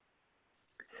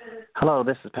Hello,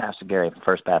 this is Pastor Gary from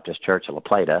First Baptist Church of La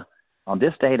Plata. On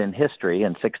this date in history,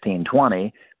 in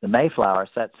 1620, the Mayflower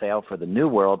set sail for the New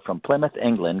World from Plymouth,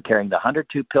 England, carrying the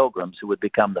 102 pilgrims who would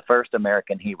become the first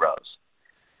American heroes.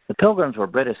 The pilgrims were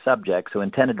British subjects who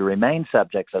intended to remain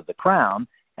subjects of the Crown,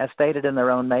 as stated in their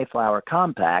own Mayflower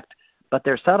Compact, but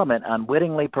their settlement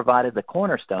unwittingly provided the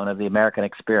cornerstone of the American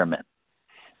experiment.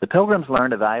 The Pilgrims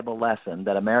learned a valuable lesson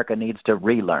that America needs to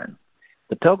relearn.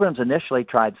 The Pilgrims initially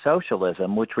tried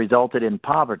socialism, which resulted in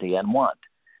poverty and want.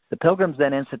 The Pilgrims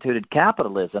then instituted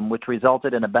capitalism, which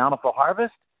resulted in a bountiful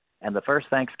harvest and the first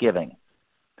Thanksgiving.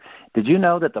 Did you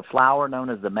know that the flower known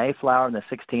as the Mayflower in the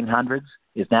 1600s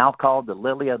is now called the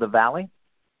lily of the valley?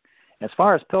 As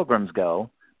far as pilgrims go,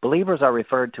 believers are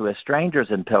referred to as strangers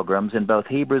and pilgrims in both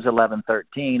Hebrews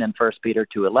 11:13 and 1 Peter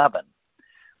 2:11.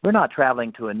 We're not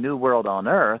traveling to a new world on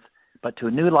earth, but to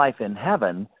a new life in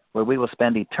heaven where we will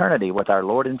spend eternity with our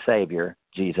Lord and Savior,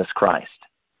 Jesus Christ.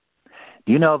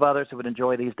 Do you know of others who would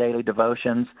enjoy these daily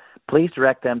devotions? Please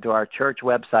direct them to our church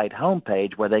website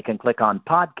homepage where they can click on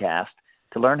podcast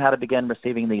to learn how to begin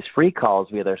receiving these free calls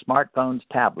via their smartphones,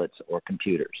 tablets, or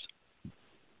computers.